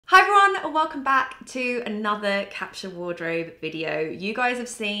Hi everyone and welcome back to another Capsule wardrobe video. You guys have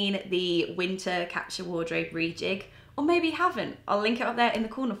seen the winter Capsule wardrobe rejig, or maybe you haven't. I'll link it up there in the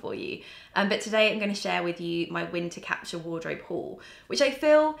corner for you. But today I'm going to share with you my winter Capsule wardrobe haul, which I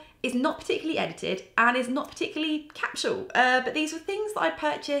feel is not particularly edited and is not particularly Capsule. But these were things that I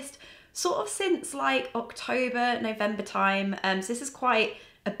purchased sort of since like October, November time. So this is quite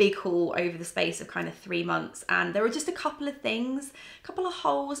a big haul over the space of kind of 3 months, and there were just a couple of things, a couple of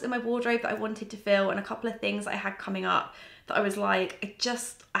holes in my wardrobe that I wanted to fill, and a couple of things that I had coming up that I was like,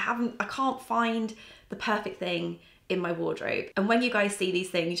 I can't find the perfect thing in my wardrobe. And when you guys see these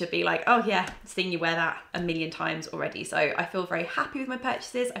things, you'll be like, oh yeah, I've seen you wear that a million times already. So I feel very happy with my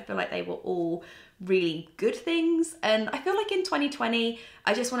purchases. I feel like they were all really good things, and I feel like in 2020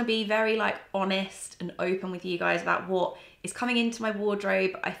 I just want to be very like honest and open with you guys about what is coming into my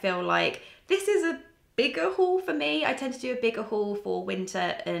wardrobe. I feel like this is a bigger haul for me. I tend to do a bigger haul for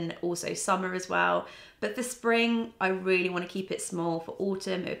winter and also summer as well, but for spring I really want to keep it small. For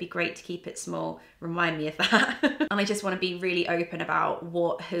autumn it would be great to keep it small, remind me of that. And I just want to be really open about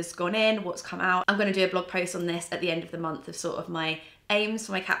what has gone in, what's come out. I'm going to do a blog post on this at the end of the month of sort of my aims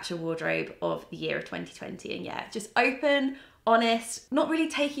for my Capsule wardrobe of the year of 2020. And yeah, just open, honest, not really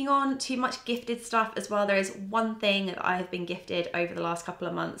taking on too much gifted stuff as well. There is one thing that I have been gifted over the last couple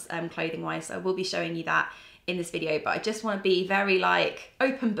of months clothing wise, so I will be showing you that in this video, but I just want to be very like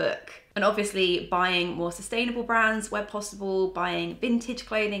open book. And obviously buying more sustainable brands where possible, buying vintage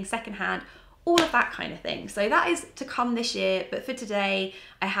clothing, secondhand, all of that kind of thing. So that is to come this year, but for today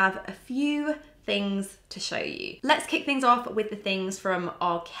I have a few things to show you. Let's kick things off with the things from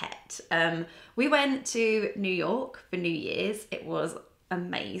Arquette. We went to New York for New Year's. It was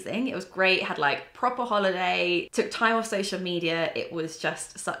amazing. It was great. Had like proper holiday, took time off social media. It was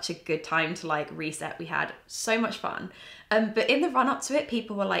just such a good time to like reset. We had so much fun. But in the run up to it,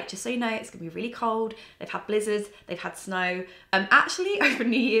 people were like, just so you know, it's gonna be really cold. They've had blizzards, they've had snow. Actually, over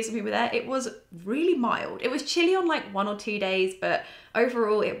New Year's when we were there, it was really mild. It was chilly on like 1 or 2 days, but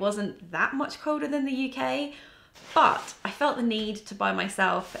overall it wasn't that much colder than the UK. But I felt the need to buy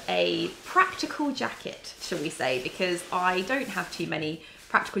myself a practical jacket, shall we say, because I don't have too many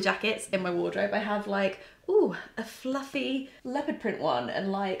practical jackets in my wardrobe. I have like, ooh, a fluffy leopard print one and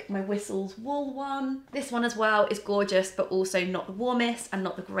like my Whistles wool one. This one as well is gorgeous, but also not the warmest and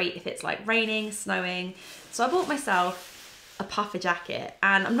not the great if it's like raining, snowing. So I bought myself a puffer jacket,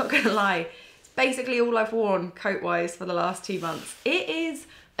 and I'm not gonna lie, it's basically all I've worn coat-wise for the last 2 months. It is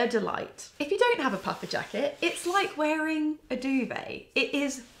a delight. If you don't have a puffer jacket, it's like wearing a duvet. It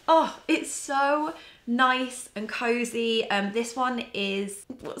is, oh, it's so nice and cozy. This one is,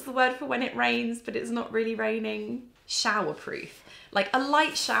 what's the word for when it rains but it's not really raining? Showerproof. Like a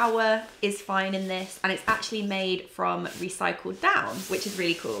light shower is fine in this, and it's actually made from recycled down, which is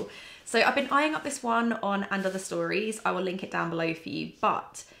really cool. So I've been eyeing up this one on And Other Stories. I will link it down below for you,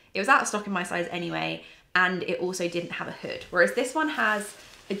 but it was out of stock in my size anyway, and it also didn't have a hood, whereas this one has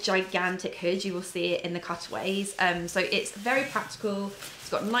a gigantic hood. You will see it in the cutaways. So it's very practical. It's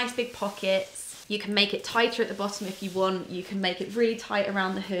got nice big pockets. You can make it tighter at the bottom if you want. You can make it really tight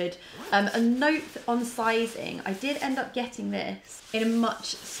around the hood. A note on sizing, I did end up getting this in a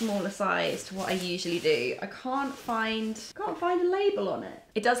much smaller size to what I usually do. I can't find a label on it.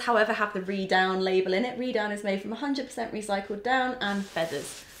 It does, however, have the Redown label in it. Redown is made from 100% recycled down and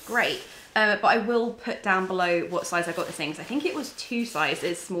feathers. Great. But I will put down below what size I got this in, because I think it was 2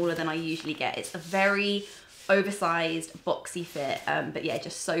 sizes smaller than I usually get. It's a very oversized, boxy fit, but yeah,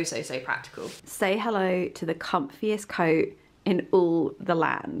 just so practical. Say hello to the comfiest coat in all the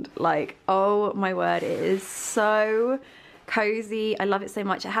land. Like, oh my word, it is so cozy. I love it so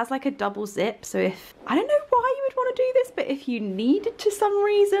much. It has like a double zip, so if, I don't know why you would want to do this, but if you needed to some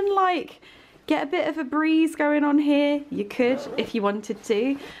reason, like, get a bit of a breeze going on here, you could if you wanted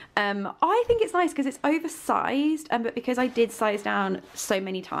to. I think it's nice because it's oversized, but because I did size down so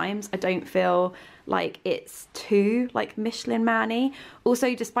many times, I don't feel like it's too like Michelin man-y.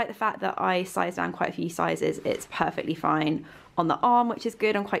 Also, despite the fact that I size down quite a few sizes, it's perfectly fine on the arm, which is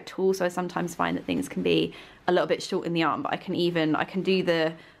good. I'm quite tall, so I sometimes find that things can be a little bit short in the arm, but I can do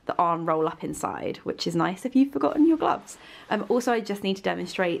the arm roll up inside, which is nice if you've forgotten your gloves. Also, I just need to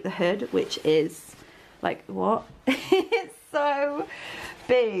demonstrate the hood, which is like, what? It's so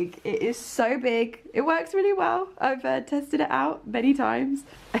big. It is so big. It works really well. I've tested it out many times.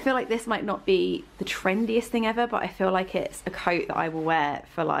 I feel like this might not be the trendiest thing ever, but I feel like it's a coat that I will wear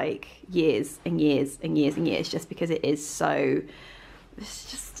for like years and years and years and years, just because it is so, it's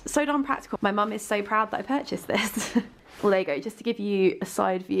just so darn practical. My mum is so proud that I purchased this. Well, there you go, just to give you a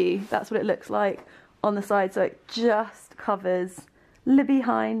side view, that's what it looks like on the side. So it just covers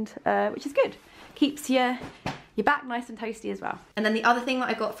behind, which is good. Keeps your back nice and toasty as well. And then the other thing that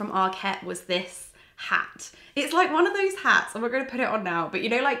I got from Arquette was this hat. It's like one of those hats, I'm not going to put it on now, but you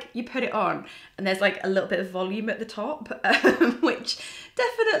know, like you put it on and there's like a little bit of volume at the top, which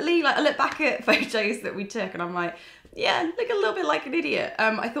definitely, like I look back at photos that we took and I'm like, yeah, look a little bit like an idiot.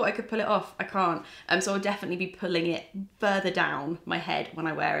 I thought I could pull it off, I can't. So I'll definitely be pulling it further down my head when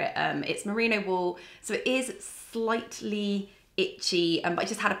I wear it. It's merino wool, so it is slightly itchy, but I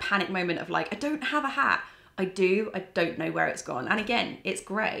just had a panic moment of like, I don't have a hat. I don't know where it's gone. And again, it's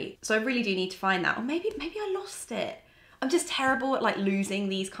grey. So I really do need to find that. Or maybe I lost it. I'm just terrible at like losing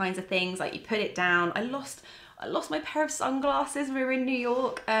these kinds of things. Like you put it down. I lost my pair of sunglasses when we were in New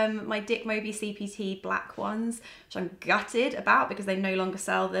York. My Dick Moby CPT black ones, which I'm gutted about because they no longer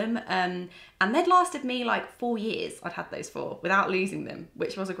sell them. And they'd lasted me like 4 years. I'd had those for without losing them,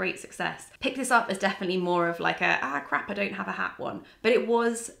 which was a great success. Pick this up as definitely more of like a, crap, I don't have a hat one. But it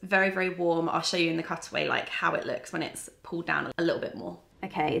was very, very warm. I'll show you in the cutaway like how it looks when it's pulled down a little bit more.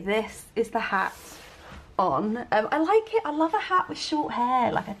 Okay, this is the hat on. I like it. I love a hat with short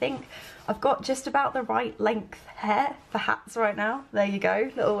hair. Like I think I've got just about the right length hair for hats right now. There you go,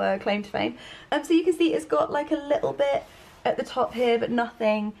 little claim to fame. So you can see it's got like a little bit at the top here, but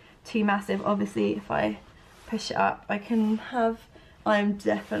nothing too massive. Obviously, if I push it up, I can have, I'm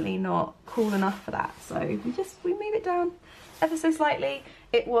definitely not cool enough for that. So we move it down ever so slightly.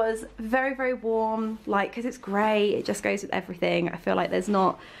 It was very, very warm, like, because it's grey, it just goes with everything. I feel like there's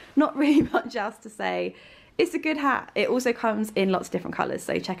not really much else to say. It's a good hat. It also comes in lots of different colours,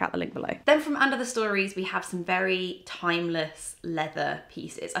 so check out the link below. Then from Under the Stories, we have some very timeless leather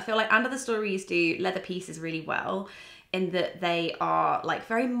pieces. I feel like Under the Stories do leather pieces really well, in that they are like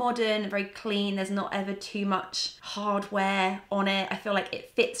very modern, very clean. There's not ever too much hardware on it. I feel like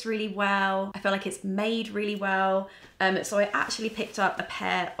it fits really well. I feel like it's made really well. So I actually picked up a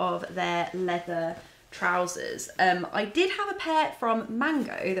pair of their leather trousers. I did have a pair from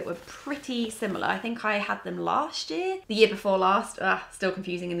Mango that were pretty similar. I think I had them last year, the year before last. Still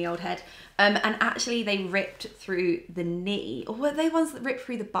confusing in the old head. And actually they ripped through the knee, or were they ones that ripped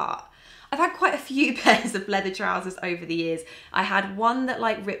through the butt? I've had quite a few pairs of leather trousers over the years. I had one that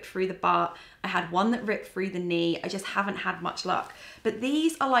like ripped through the butt. I had one that ripped through the knee. I just haven't had much luck. But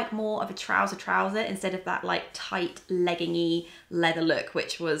these are like more of a trouser instead of that like tight leggingy leather look,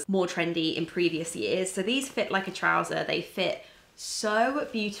 which was more trendy in previous years. So these fit like a trouser. They fit so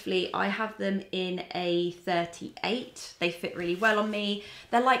beautifully. I have them in a 38. They fit really well on me.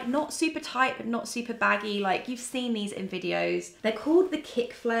 They're like not super tight, but not super baggy. Like you've seen these in videos. They're called the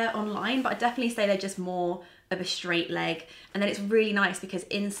Kick Flare online, but I definitely say they're just more of a straight leg. And then it's really nice because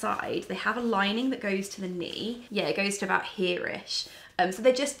inside they have a lining that goes to the knee. Yeah, it goes to about here-ish. So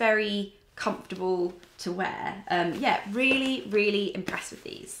they're just very comfortable to wear. Yeah, really, really impressed with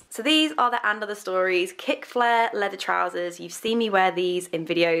these. So these are the Under the Stories Kick Flare leather trousers. You've seen me wear these in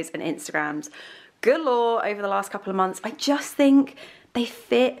videos and Instagrams galore over the last couple of months. I just think they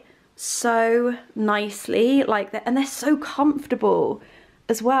fit so nicely, like and they're so comfortable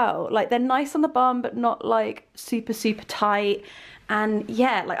as well. Like they're nice on the bum, but not like super, super tight. And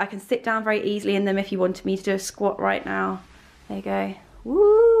yeah, like I can sit down very easily in them if you wanted me to do a squat right now. There you go.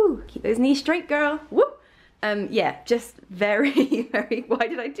 Woo! Keep those knees straight, girl. Woo! Yeah, just very, very, why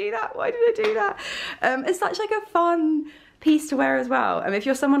did I do that? Why did I do that? It's such like a fun piece to wear as well. If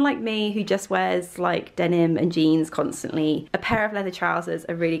you're someone like me who just wears like denim and jeans constantly, a pair of leather trousers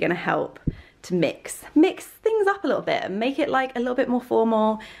are really gonna help to mix things up a little bit and make it like a little bit more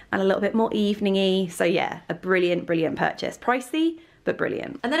formal and a little bit more evening-y. So yeah, a brilliant, brilliant purchase. Pricey, but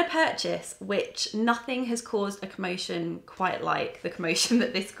brilliant. And then a purchase which nothing has caused a commotion quite like the commotion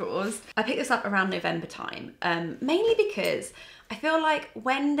that this caused. I picked this up around November time, mainly because I feel like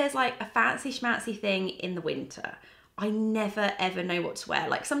when there's like a fancy schmancy thing in the winter, I never ever know what to wear.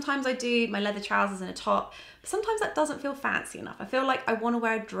 Like sometimes I do my leather trousers and a top, but sometimes that doesn't feel fancy enough. I feel like I want to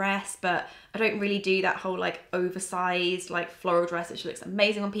wear a dress, but I don't really do that whole like oversized like floral dress which looks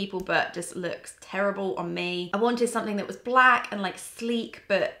amazing on people but just looks terrible on me. I wanted something that was black and like sleek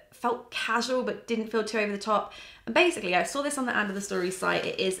but felt casual but didn't feel too over the top. And basically I saw this on the Under the Stories site.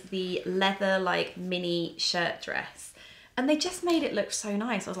 It is the leather like mini shirt dress. And they just made it look so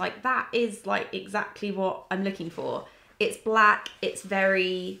nice. I was like, that is like exactly what I'm looking for. It's black, it's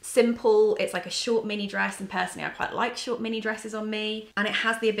very simple, it's like a short mini dress, and personally I quite like short mini dresses on me. And it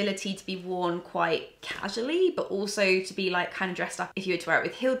has the ability to be worn quite casually, but also to be like kind of dressed up if you were to wear it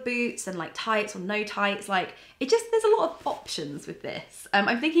with heeled boots and like tights or no tights. Like it just, there's a lot of options with this.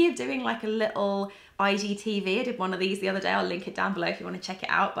 I'm thinking of doing like a little IGTV. I did one of these the other day. I'll link it down below if you want to check it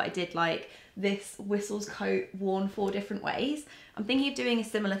out. But I did like this Whistles coat worn 4 different ways. I'm thinking of doing a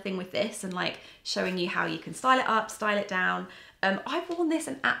similar thing with this and like showing you how you can style it up, style it down. I've worn this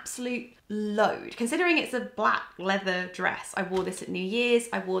an absolute load. Considering it's a black leather dress, I wore this at New Year's,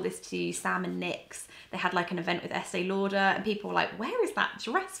 I wore this to Sam and Nick's. They had like an event with Estee Lauder and people were like, where is that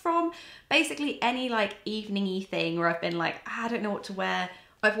dress from? Basically any like evening-y thing where I've been like, I don't know what to wear,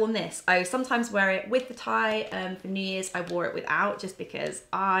 I've worn this. I sometimes wear it with the tie. For New Year's I wore it without just because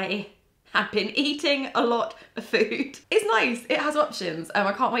I had been eating a lot of food. It's nice, it has options.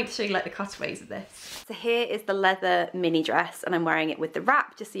 I can't wait to show you like the cutaways of this. So here is the leather mini dress and I'm wearing it with the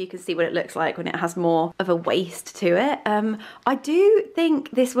wrap just so you can see what it looks like when it has more of a waist to it. I do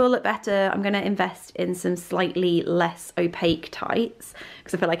think this will look better. I'm gonna invest in some slightly less opaque tights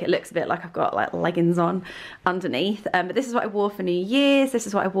because I feel like it looks a bit like I've got like leggings on underneath. But this is what I wore for New Year's. This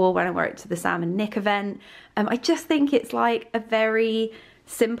is what I wore when I wore it to the Sam and Nick event. I just think it's like a very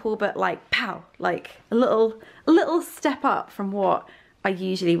simple but like pow, like a little step up from what I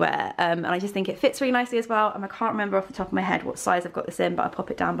usually wear, and I just think it fits really nicely as well. And I can't remember off the top of my head what size I've got this in, but I'll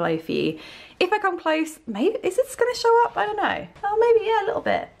pop it down below for you. If I come close, maybe is this gonna show up? I don't know. Oh, maybe yeah, a little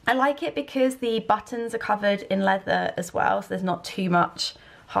bit. I like it because the buttons are covered in leather as well, so there's not too much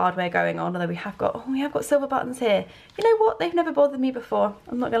hardware going on, although we have got silver buttons here. You know what, they've never bothered me before.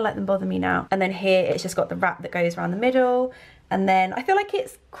 I'm not gonna let them bother me now. And then here it's just got the wrap that goes around the middle. And then I feel like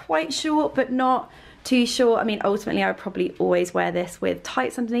it's quite short, but not too short. I mean, ultimately I would probably always wear this with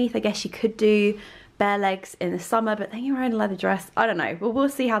tights underneath. I guess you could do bare legs in the summer, but then you're wearing a leather dress. I don't know, well, we'll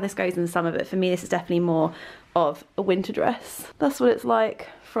see how this goes in the summer, but for me, this is definitely more of a winter dress. That's what it's like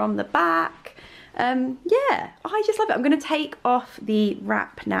from the back. Yeah, I just love it. I'm gonna take off the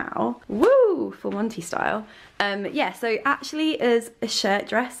wrap now. Woo, full Monty style. Yeah, so actually as a shirt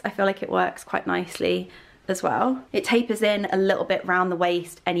dress, I feel like it works quite nicely as well. It tapers in a little bit round the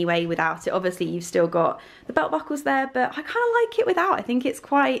waist anyway without it. Obviously you've still got the belt buckles there, but I kind of like it without. I think it's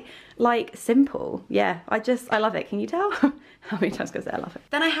quite like simple. Yeah, I love it. Can you tell? How many times can I say I love it?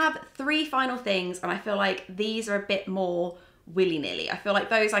 Then I have 3 final things and I feel like these are a bit more willy-nilly. I feel like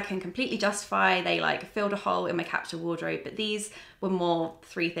those I can completely justify. They like filled a hole in my capsule wardrobe, but these were more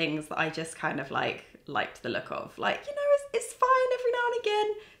 3 things that I just kind of like liked the look of. Like, you know, it's fine every now and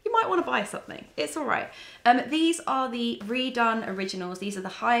again. You might want to buy something. It's all right. These are the redone originals. These are the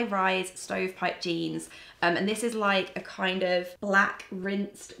high-rise stovepipe jeans. And this is like a kind of black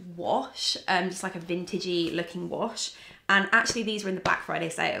rinsed wash, just like a vintagey looking wash. And actually these were in the Black Friday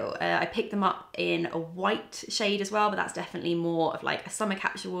sale. I picked them up in a white shade as well, but that's definitely more of like a summer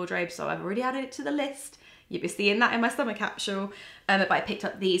capsule wardrobe. So I've already added it to the list. You'll be seeing that in my summer capsule. But I picked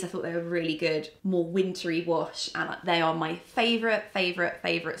up these. I thought they were really good, more wintry wash, and they are my favorite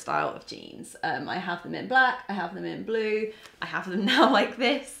style of jeans. I have them in black, I have them in blue, I have them now like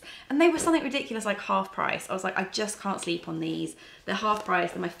this, and they were something ridiculous, like half price. I was like, I just can't sleep on these. They're half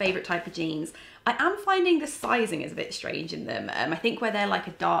price, they're my favorite type of jeans. I am finding the sizing is a bit strange in them. I think where they're like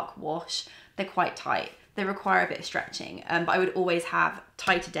a dark wash, they're quite tight. They require a bit of stretching, but I would always have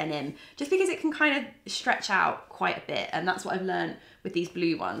tighter denim just because it can kind of stretch out quite a bit, and that's what I've learned with these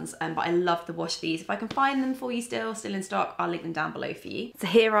blue ones. But I love the wash of these. If I can find them for you still in stock, I'll link them down below for you. So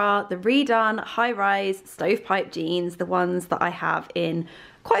here are the redone high-rise stovepipe jeans, the ones that I have in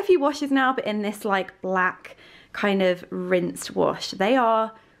quite a few washes now, but in this like black kind of rinsed wash. They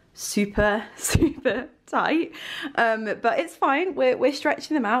are super tight, but it's fine. We're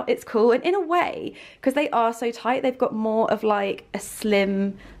stretching them out. It's cool, and in a way, because they are so tight, they've got more of like a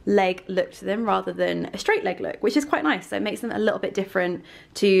slim leg look to them rather than a straight leg look, which is quite nice. So it makes them a little bit different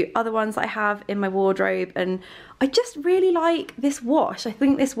to other ones I have in my wardrobe, and I just really like this wash. I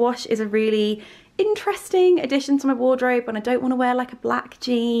think this wash is a really interesting addition to my wardrobe when I don't want to wear like a black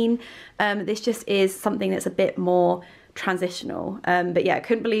jean. This just is something that's a bit more transitional, but yeah, I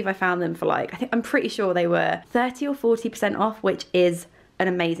couldn't believe I found them for like, I'm pretty sure they were 30 or 40% off, which is an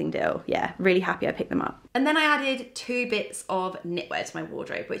amazing deal. Yeah, really happy I picked them up. And then I added 2 bits of knitwear to my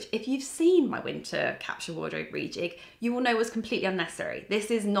wardrobe, which if you've seen my winter capsule wardrobe rejig, you will know was completely unnecessary. This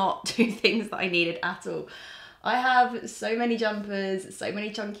is not 2 things that I needed at all. I have so many jumpers, so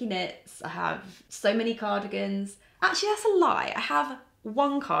many chunky knits, I have so many cardigans. Actually, that's a lie. I have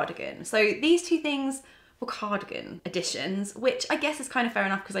 1 cardigan. So these 2 things were cardigan additions, which I guess is kind of fair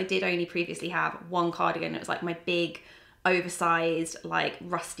enough because I did only previously have 1 cardigan. It was like my big, oversized, like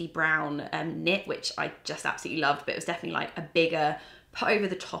rusty brown knit, which I just absolutely loved, but it was definitely like a bigger, put over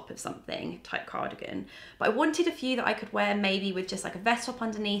the top of something type cardigan. But I wanted a few that I could wear maybe with just like a vest top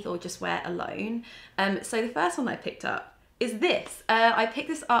underneath or just wear alone. So the first one I picked up is this. I picked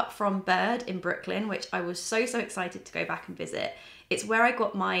this up from Bird in Brooklyn, which I was so excited to go back and visit. It's where I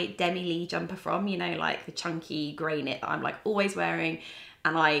got my demi-lee jumper from, you know, like the chunky grey knit that I'm like always wearing.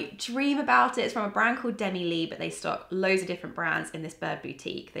 And I dream about it. It's from a brand called Demi-Lee, but they stock loads of different brands in this bird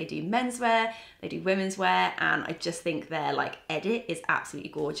boutique. They do menswear, they do women's wear, and I just think their like edit is absolutely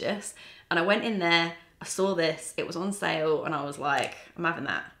gorgeous. And I went in there, I saw this, it was on sale, and I was like, I'm having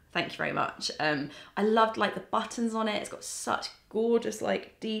that. Thank you very much. I loved like the buttons on it. It's got such gorgeous,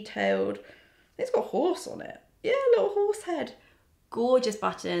 like detailed, it's got a horse on it. Yeah, a little horse head. Gorgeous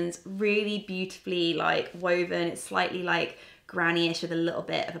buttons, really beautifully like woven. It's slightly like granny-ish with a little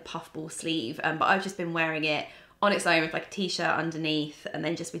bit of a puffball sleeve, but I've just been wearing it on its own with like a t-shirt underneath and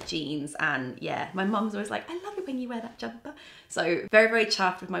then just with jeans. And yeah, my mum's always like, I love it when you wear that jumper. So very, very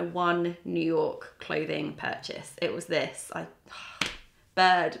chuffed with my one New York clothing purchase. It was this.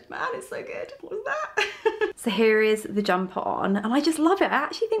 Bird, man, it's so good. What was that? So here is the jumper on, and I just love it. I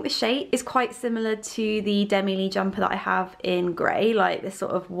actually think the shape is quite similar to the Demi-Lee jumper that I have in grey, like this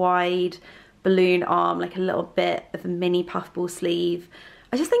sort of wide balloon arm, like a little bit of a mini puffball sleeve.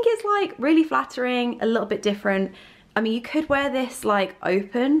 I just think it's like really flattering, a little bit different. I mean, you could wear this like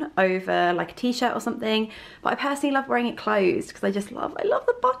open over like a t-shirt or something, but I personally love wearing it closed because I love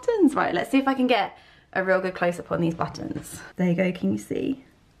the buttons. Right, let's see if I can get a real good close-up on these buttons. There you go, can you see?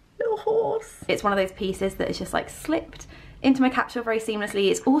 Little horse. It's one of those pieces that is just like slipped into my capsule very seamlessly.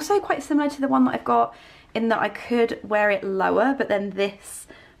 It's also quite similar to the one that I've got in that I could wear it lower, but then this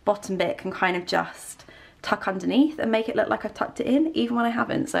bottom bit can kind of just tuck underneath and make it look like I've tucked it in even when I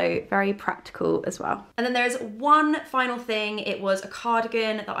haven't, so very practical as well. And then there's one final thing. It was a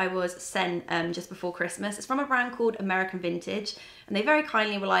cardigan that I was sent just before Christmas. It's from a brand called American Vintage, and they very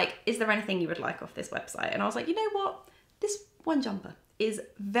kindly were like, is there anything you would like off this website? And I was like, you know what, this one jumper is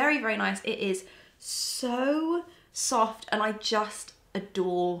very, very nice. It is so soft and I just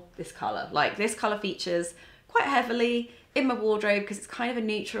adore this color. Like, this color features quite heavily in my wardrobe because it's kind of a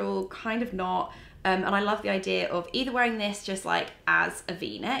neutral, kind of not. And I love the idea of either wearing this just like as a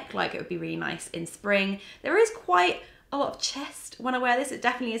v-neck, like it would be really nice in spring. There is quite a lot of chest when I wear this. It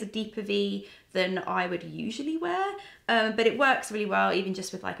definitely is a deeper V than I would usually wear, but it works really well even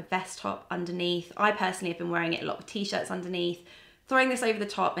just with like a vest top underneath. I personally have been wearing it a lot with t-shirts underneath, throwing this over the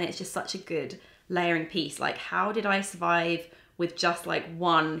top, and it's just such a good layering piece. Like, how did I survive with just like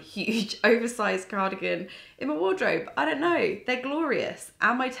one huge oversized cardigan in my wardrobe? I don't know. They're glorious.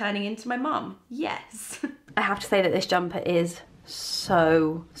 Am I turning into my mum? Yes. I have to say that this jumper is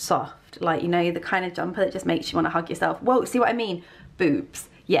so soft. Like, you know, the kind of jumper that just makes you want to hug yourself. Whoa, see what I mean? Boobs.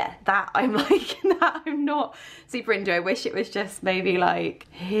 Yeah, that I'm like, that I'm not super into. I wish it was just maybe like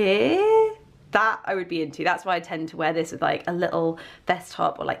here. That I would be into. That's why I tend to wear this with like a little vest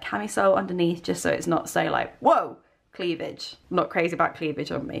top or like camisole underneath, just so it's not so like, whoa, cleavage. I'm not crazy about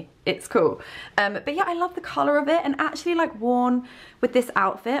cleavage on me. It's cool. But yeah, I love the color of it, and actually like worn with this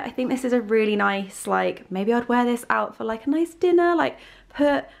outfit, I think this is a really nice, like maybe I'd wear this out for like a nice dinner, like put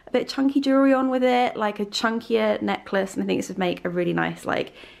a bit of chunky jewelry on with it, like a chunkier necklace, and I think this would make a really nice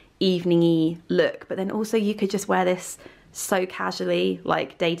like evening-y look. But then also you could just wear this so casually,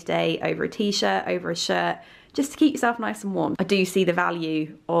 like day to day, over a t-shirt, over a shirt, just to keep yourself nice and warm. I do see the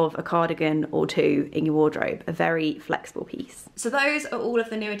value of a cardigan or two in your wardrobe, a very flexible piece. So those are all of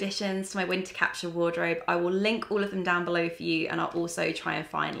the new additions to my winter capsule wardrobe. I will link all of them down below for you, and I'll also try and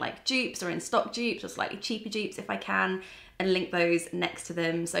find like dupes or in stock dupes or slightly cheaper dupes if I can, and link those next to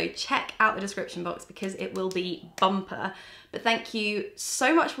them. So check out the description box because it will be bumper. But thank you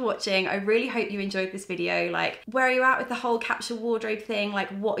so much for watching. I really hope you enjoyed this video. Like, where are you at with the whole capsule wardrobe thing? Like,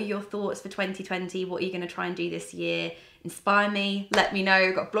 what are your thoughts for 2020? What are you gonna try and do this year? Inspire me, let me know.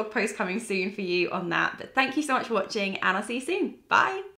 I've got a blog post coming soon for you on that. But thank you so much for watching, and I'll see you soon. Bye.